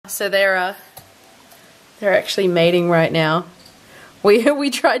So they're actually mating right now. We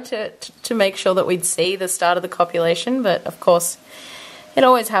tried to make sure that we'd see the start of the copulation, but of course it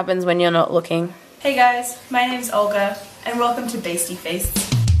always happens when you're not looking. Hey guys, my name's Olga and welcome to Beastie Feasts.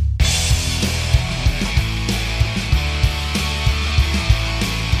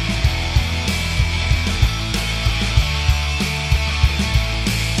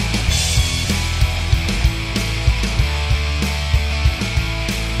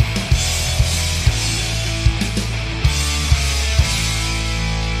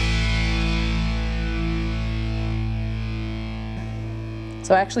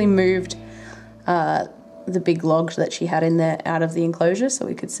 So I actually moved the big log that she had in there out of the enclosure so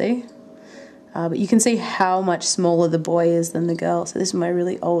we could see. But you can see how much smaller the boy is than the girl. So this is my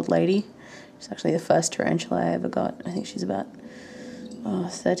really old lady. She's actually the first tarantula I ever got. I think she's about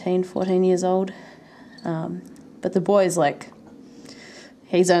 13, 14 years old. But the boy's like,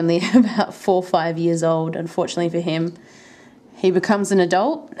 he's only about 4 or 5 years old. Unfortunately for him, he becomes an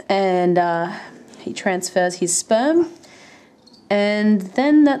adult and he transfers his sperm. And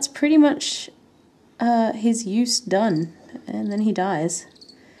then that's pretty much his use done, and then he dies.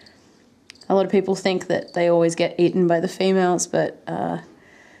 A lot of people think that they always get eaten by the females, but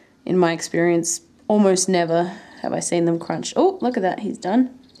in my experience, almost never have I seen them crunch. Oh, look at that, he's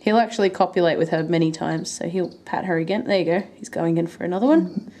done. He'll actually copulate with her many times, so he'll pat her again. There you go, he's going in for another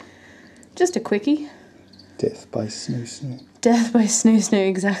one. Just a quickie. Death by snoo-snoo. Death by snoo-snoo,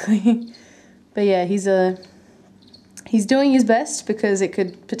 exactly. But yeah, he's doing his best because it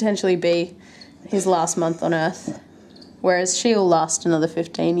could potentially be his last month on Earth, whereas she'll last another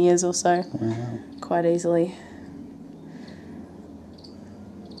 15 years or so. Wow. Quite easily.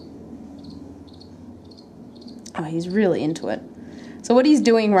 Oh, he's really into it. So what he's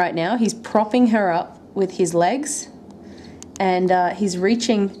doing right now, he's propping her up with his legs and he's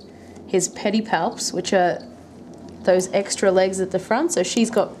reaching his pedipalps, which are those extra legs at the front. So she's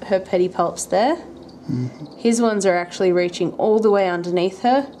got her pedipalps there. Mm-hmm. His ones are actually reaching all the way underneath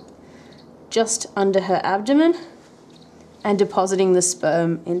her, just under her abdomen, and depositing the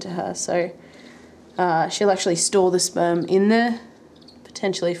sperm into her. So she'll actually store the sperm in there,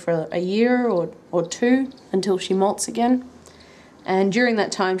 potentially for a year or two, until she molts again. And during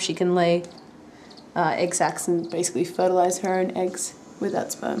that time she can lay egg sacs and basically fertilize her own eggs with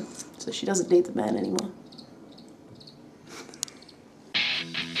that sperm. So she doesn't need the man anymore.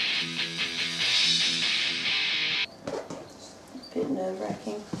 Bit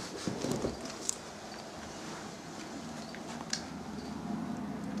nerve-wracking.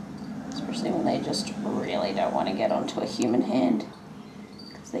 Especially when they just really don't want to get onto a human hand,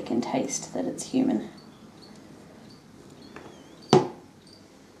 because they can taste that it's human.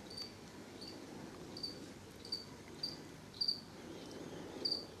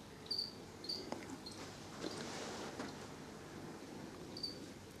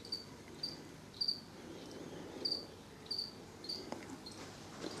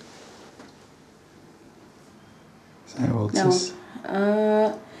 How old is this?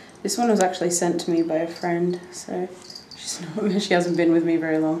 This one was actually sent to me by a friend, so she hasn't been with me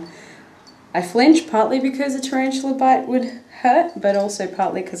very long. I flinch partly because a tarantula bite would hurt, but also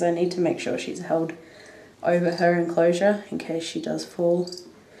partly because I need to make sure she's held over her enclosure in case she does fall.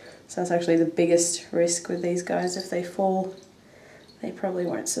 So that's actually the biggest risk with these guys. If they fall, they probably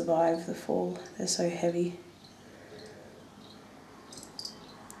won't survive the fall. They're so heavy.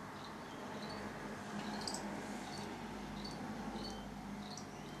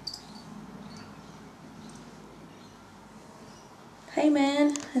 Hey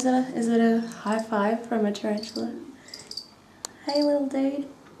man, is it a high five from a tarantula? Hey little dude.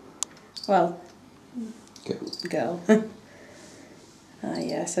 Well, girl.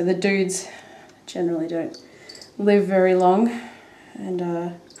 Yeah, so the dudes generally don't live very long,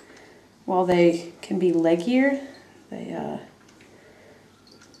 and while they can be leggier, they're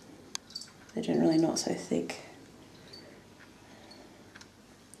generally not so thick.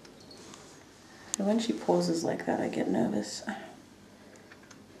 So when she pauses like that, I get nervous.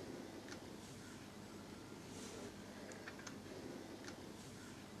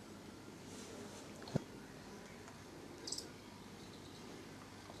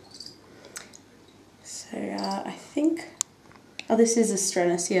 So I think, oh, this is a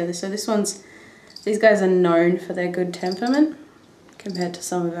Strenus, yeah. So these guys are known for their good temperament compared to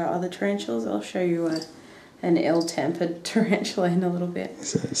some of our other tarantulas. I'll show you an ill-tempered tarantula in a little bit.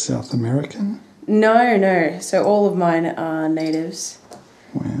 Is it South American? No. So all of mine are natives.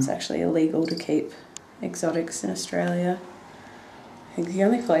 Wow. It's actually illegal to keep exotics in Australia. I think the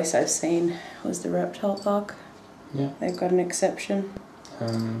only place I've seen was the reptile park. Yeah. They've got an exception.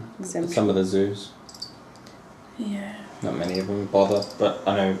 Some of the zoos. Yeah. Not many of them bother, but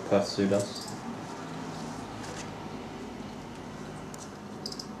I know Perth Zoo does.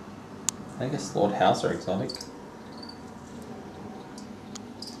 I guess Lord House are exotic.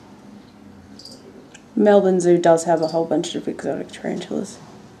 Melbourne Zoo does have a whole bunch of exotic tarantulas.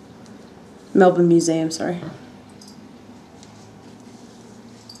 Melbourne Museum, sorry.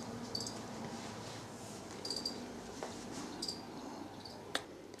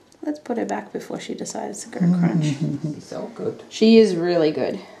 Let's put her back before she decides to go crunch. He's so good. She is really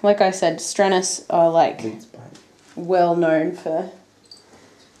good. Like I said, Strenus are like well known for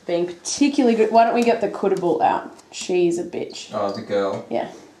being particularly good. Why don't we get the Kuttable out? She's a bitch. Oh, the girl.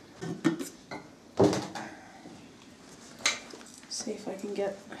 Yeah. See if I can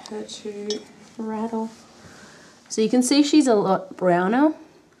get her to rattle. So you can see she's a lot browner.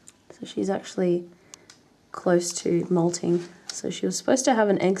 So she's actually close to molting. So she was supposed to have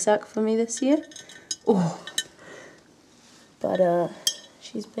an egg sac for me this year. Oh. But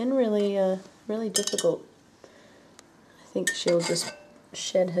she's been really really difficult. I think she'll just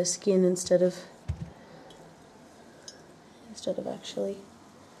shed her skin instead of actually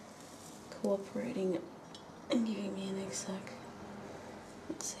cooperating and giving me an egg sac.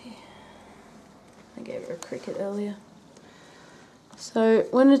 Let's see. I gave her a cricket earlier. So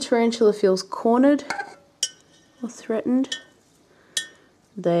when a tarantula feels cornered or threatened,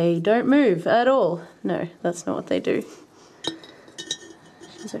 they don't move at all. No, that's not what they do.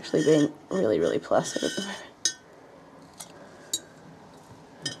 She's actually being really, really placid at the moment.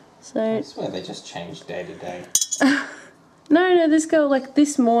 So I swear they just change day to day. no, this girl, like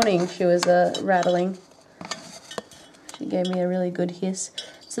this morning, she was rattling. She gave me a really good hiss.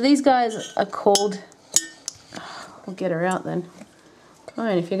 So these guys are called... We'll get her out then. Come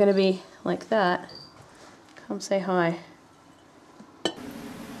on, if you're going to be like that, come say hi.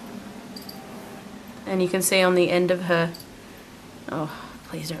 And you can see on the end of her... Oh,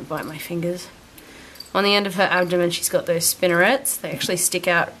 please don't bite my fingers. On the end of her abdomen, she's got those spinnerets. They actually stick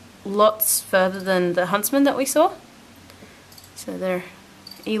out lots further than the huntsman that we saw. So they're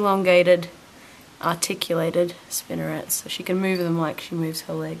elongated, articulated spinnerets. So she can move them like she moves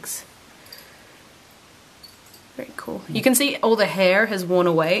her legs. Very cool. You can see all the hair has worn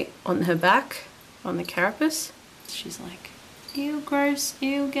away on her back, on the carapace. She's like, ew, gross,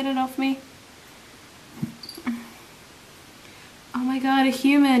 ew, get it off me. Oh my god, a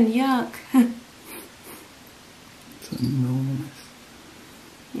human, yuck. It's enormous.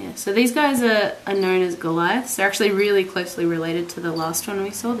 Yeah, so these guys are known as Goliaths. They're actually really closely related to the last one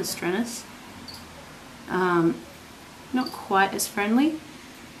we saw, the Strenus. Not quite as friendly.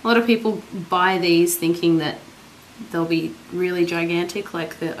 A lot of people buy these thinking that they'll be really gigantic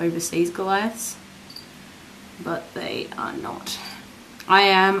like the overseas Goliaths, but they are not. I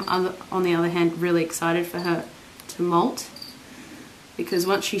am, on the other hand, really excited for her to molt, because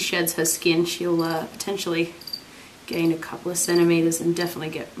once she sheds her skin, she'll potentially gain a couple of centimeters and definitely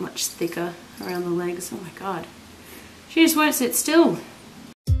get much thicker around the legs. Oh my god. She just won't sit still.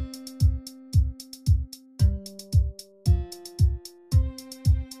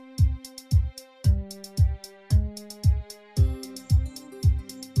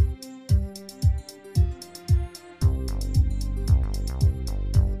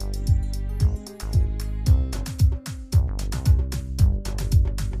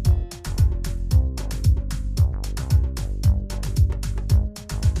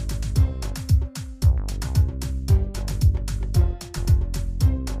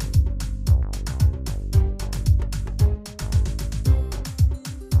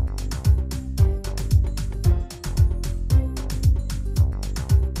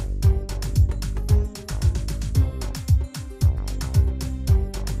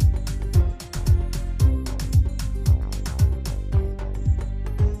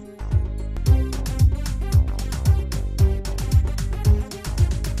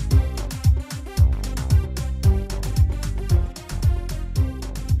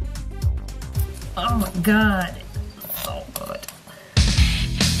 Oh my god. Oh god.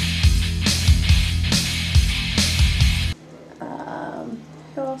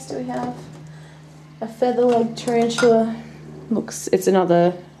 Who else do we have? A featherleg tarantula. Looks, it's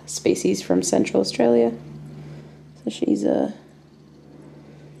another species from Central Australia. So she's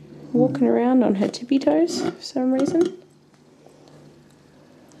walking around on her tippy toes for some reason.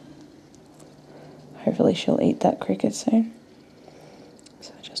 Hopefully she'll eat that cricket soon.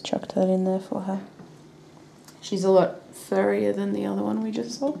 So I just chucked that in there for her. She's a lot furrier than the other one we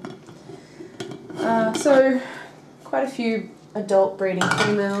just saw. So quite a few adult breeding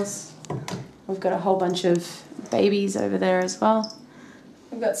females. We've got a whole bunch of babies over there as well.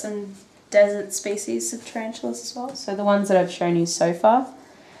 we've got some desert species of tarantulas as well. So the ones that I've shown you so far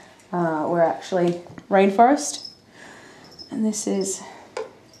were actually rainforest. And this is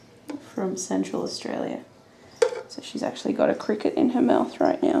from Central Australia. So she's actually got a cricket in her mouth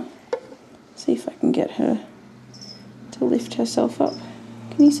right now. See if I can get her to lift herself up.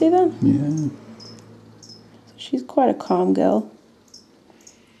 Can you see that? Yeah. She's quite a calm girl.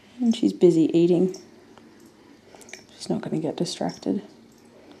 And she's busy eating. She's not going to get distracted.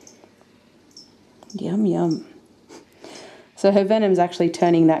 Yum, yum. So her venom's actually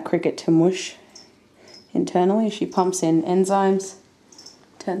turning that cricket to mush internally. She pumps in enzymes,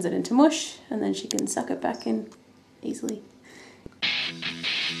 turns it into mush, and then she can suck it back in easily.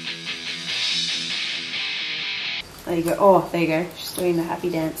 There you go. Oh, there you go. She's doing the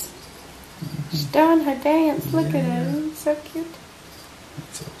happy dance. She's done her dance. Look at her. So cute.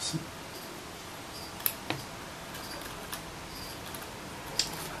 That's awesome.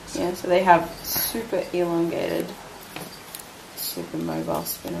 Yeah, so they have super elongated, super mobile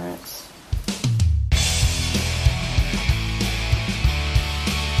spinnerets.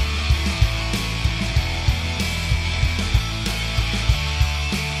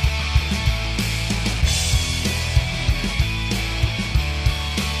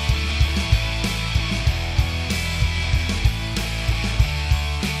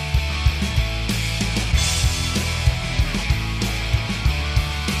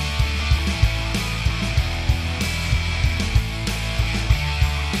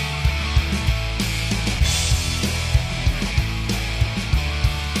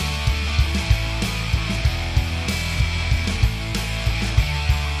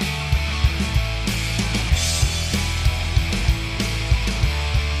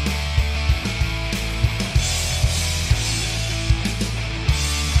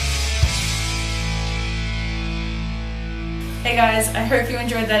 Hey guys, I hope you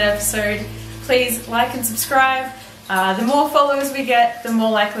enjoyed that episode. Please like and subscribe. The more followers we get, the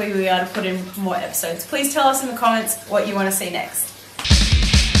more likely we are to put in more episodes. Please tell us in the comments what you want to see next.